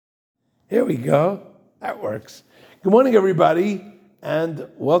Here we go. That works. Good morning, everybody, and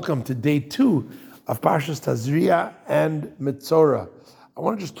welcome to day 2 of Parsha's Tazria and Metzora. I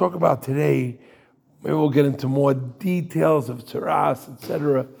want to just talk about today, maybe we'll get into more details of Tzaras,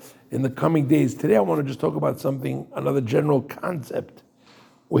 etc. in the coming days. Today I want to just talk about something, another general concept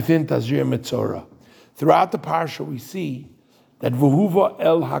within Tazria and Metzora. Throughout the Parsha we see that V'huva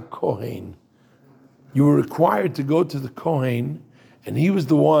el ha-Cohen, you were required to go to the Cohen, and he was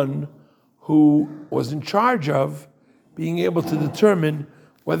the one who was in charge of being able to determine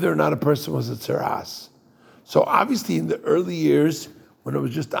whether or not a person was a tzaras. So obviously in the early years, when it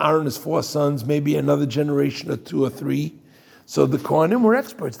was just Aaron and his 4 sons, maybe another generation or 2 or 3, so the Kohanim were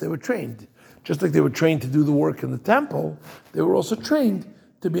experts, they were trained. Just like they were trained to do the work in the temple, they were also trained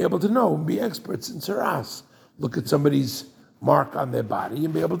to be able to know and be experts in tzaras. Look at somebody's mark on their body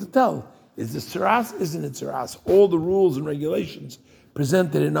and be able to tell, is this tzaras, isn't it tzaras? All the rules and regulations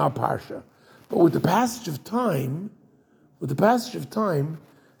presented in our Parsha. But with the passage of time,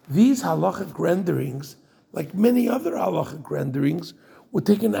 these halachic renderings, like many other halachic renderings, were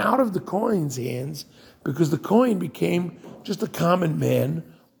taken out of the Kohen's hands because the Kohen became just a common man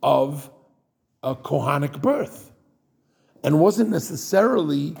of a Kohanic birth and wasn't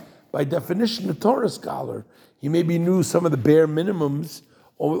necessarily, by definition, a Torah scholar. He maybe knew some of the bare minimums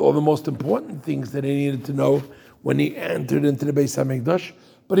or the most important things that he needed to know when he entered into the Beis HaMikdash,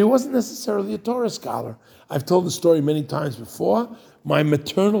 but he wasn't necessarily a Torah scholar. I've told the story many times before. My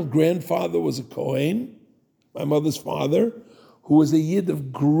maternal grandfather was a Cohen, my mother's father, who was a Yid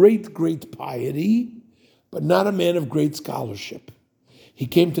of great, great piety, but not a man of great scholarship. He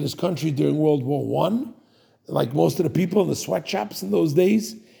came to this country during World War I. Like most of the people in the sweatshops in those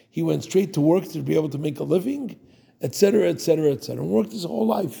days, he went straight to work to be able to make a living, etc., etc., etc., and worked his whole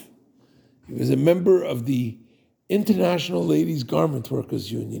life. He was a member of the International Ladies Garment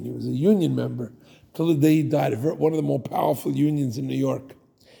Workers Union. He was a union member till the day he died, one of the more powerful unions in New York.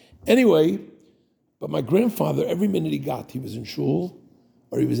 Anyway, but my grandfather, every minute he got, he was in shul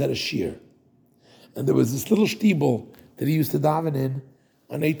or he was at a shir. And there was this little shtibel that he used to daven in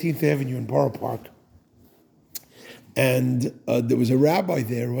on 18th Avenue in Borough Park. And there was a rabbi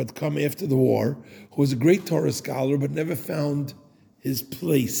there who had come after the war, who was a great Torah scholar, but never found his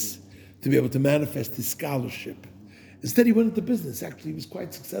place to be able to manifest his scholarship. Instead, he went into business. Actually, he was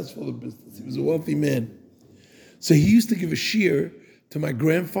quite successful in business. He was a wealthy man. So he used to give a shir to my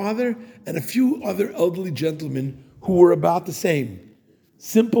grandfather and a few other elderly gentlemen who were about the same.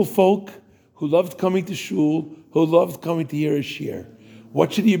 Simple folk who loved coming to shul, who loved coming to hear a shir.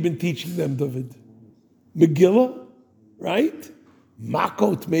 What should he have been teaching them, David? Megillah, right?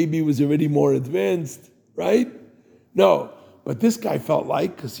 Makot maybe was already more advanced, right? No, but this guy felt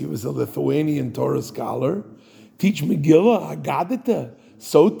like, because he was a Lithuanian Torah scholar, teach Megillah, Agadita,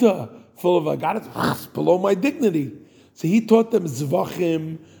 Sota, full of Agadita, below my dignity. So he taught them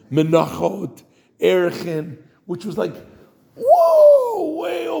Zvachim, Menachot, Erechin, which was like, whoa,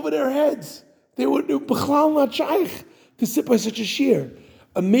 way over their heads. They were B'chlal not shaykh to sit by such a shir.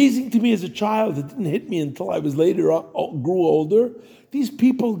 Amazing to me as a child, it didn't hit me until I was later, grew older. These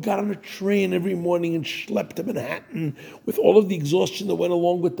people got on a train every morning and schlepped to Manhattan with all of the exhaustion that went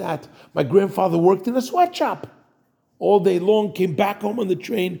along with that. My grandfather worked in a sweatshop all day long, came back home on the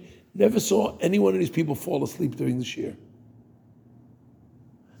train, never saw any one of these people fall asleep during the shir.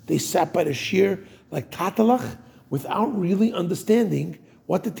 They sat by the shir like tatalach without really understanding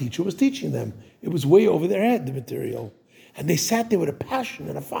what the teacher was teaching them. It was way over their head, the material. And they sat there with a passion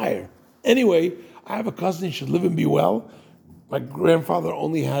and a fire. Anyway, I have a cousin, he should live and be well. My grandfather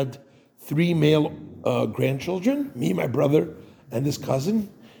only had 3 male grandchildren, me, my brother, and this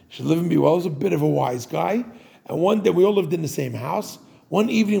cousin. He should live and be well. He was a bit of a wise guy. And one day, we all lived in the same house. One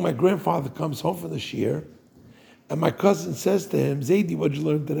evening, my grandfather comes home from the shir, and my cousin says to him, Zaidi, what'd you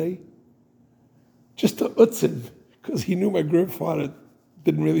learn today? Just a utzin, because he knew my grandfather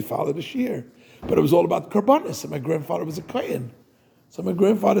didn't really follow the shir. But it was all about karbanis, and my grandfather was a Cohen. So my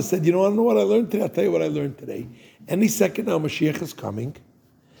grandfather said, I don't know what I learned today. I'll tell you what I learned today. Any second now, Mashiach is coming,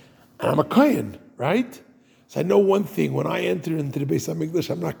 and I'm a Cohen, right? So I know one thing, when I enter into the Beis HaMikdash,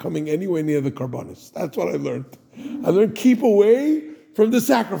 I'm not coming anywhere near the karbanis. That's what I learned. I learned keep away from the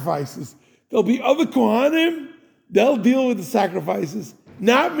sacrifices. There'll be other Kohanim, they'll deal with the sacrifices.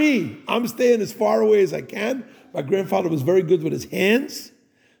 Not me. I'm staying as far away as I can. My grandfather was very good with his hands.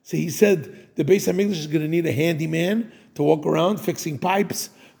 So he said the Beis HaMikdash is going to need a handyman to walk around fixing pipes,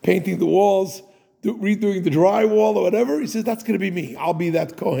 painting the walls, redoing the drywall or whatever. He says, that's going to be me. I'll be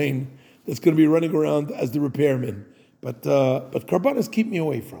that Cohen that's going to be running around as the repairman. But karbanos keep me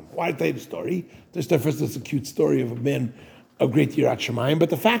away from. Why did I tell you the story? Just first, it's a cute story of a man of great Yirat Shamayim.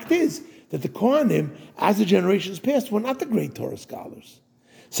 But the fact is that the Kohanim, as the generations passed, were not the great Torah scholars.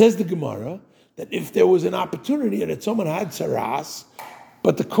 Says the Gemara that if there was an opportunity and that someone had tzaras,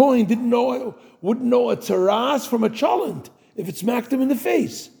 but the Kohen wouldn't know a tzaras from a cholent if it smacked him in the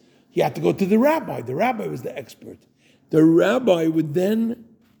face, he had to go to the rabbi. The rabbi was the expert. The rabbi would then,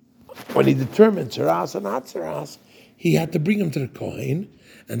 when he determined tzaras or not tzaras, he had to bring him to the Kohen,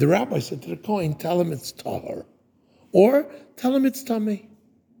 and the rabbi said to the Kohen, tell him it's tahor, or tell him it's tamei.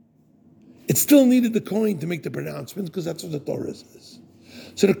 It still needed the Kohen to make the pronouncement because that's what the Torah says.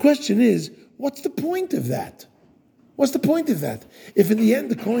 So the question is, what's the point of that? What's the point of that? If in the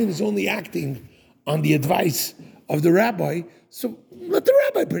end the Kohen is only acting on the advice of the rabbi, so let the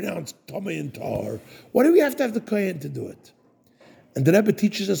rabbi pronounce tamei and tahor. Why do we have to have the Kohen to do it? And the Rebbe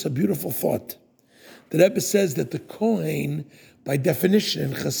teaches us a beautiful thought. The Rebbe says that the Kohen, by definition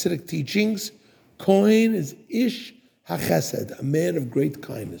in Hasidic teachings, Kohen is ish hachesed, a man of great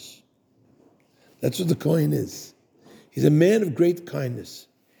kindness. That's what the Kohen is. He's a man of great kindness.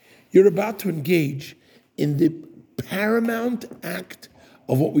 You're about to engage in the paramount act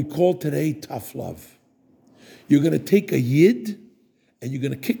of what we call today tough love. You're going to take a yid and you're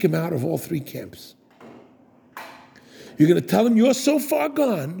going to kick him out of all three camps. You're going to tell him, you're so far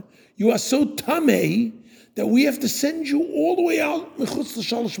gone, you are so tamei, that we have to send you all the way out mechutz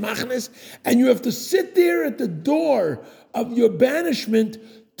l'shalosh machnes, and you have to sit there at the door of your banishment,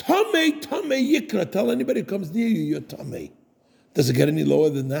 tamei, tamei yikra. Tell anybody who comes near you, you're tamei. Does it get any lower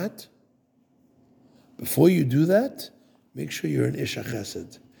than that? Before you do that, make sure you're an ish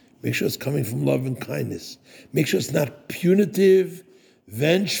chesed. Make sure it's coming from love and kindness. Make sure it's not punitive,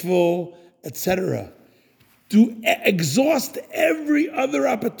 vengeful, etc. To exhaust every other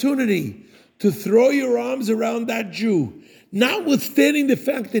opportunity to throw your arms around that Jew, notwithstanding the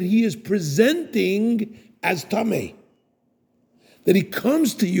fact that he is presenting as tamei. That he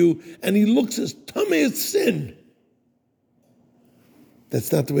comes to you and he looks as tamei as sin.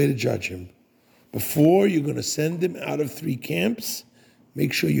 That's not the way to judge him. Before you're going to send him out of three camps,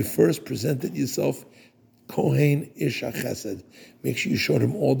 make sure you first presented yourself Kohen Ish HaChesed. Make sure you showed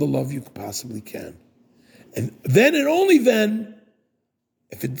him all the love you possibly can. And then and only then,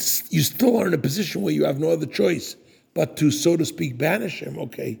 if you still are in a position where you have no other choice but to, so to speak, banish him,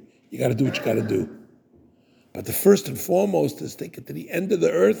 okay, you got to do what you got to do. But the first and foremost is take it to the end of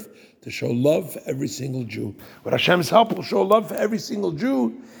the earth to show love for every single Jew. With Hashem's help, we'll show love for every single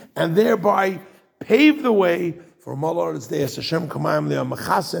Jew and thereby pave the way for Malor's Day, Hashem Kamayim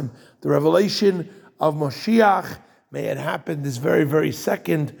Le'amachasim, the revelation of Moshiach. May it happen this very, very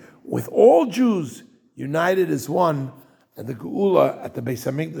second with all Jews united as one, and the Geula at the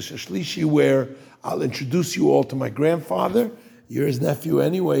Beis HaMikdash Shlishi, where I'll introduce you all to my grandfather. You're his nephew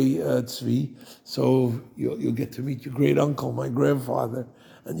anyway, Tzvi, so you'll get to meet your great uncle, my grandfather,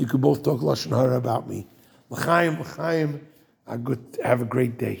 and you can both talk Lashon Hara about me. L'chaim, l'chaim, have a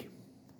great day.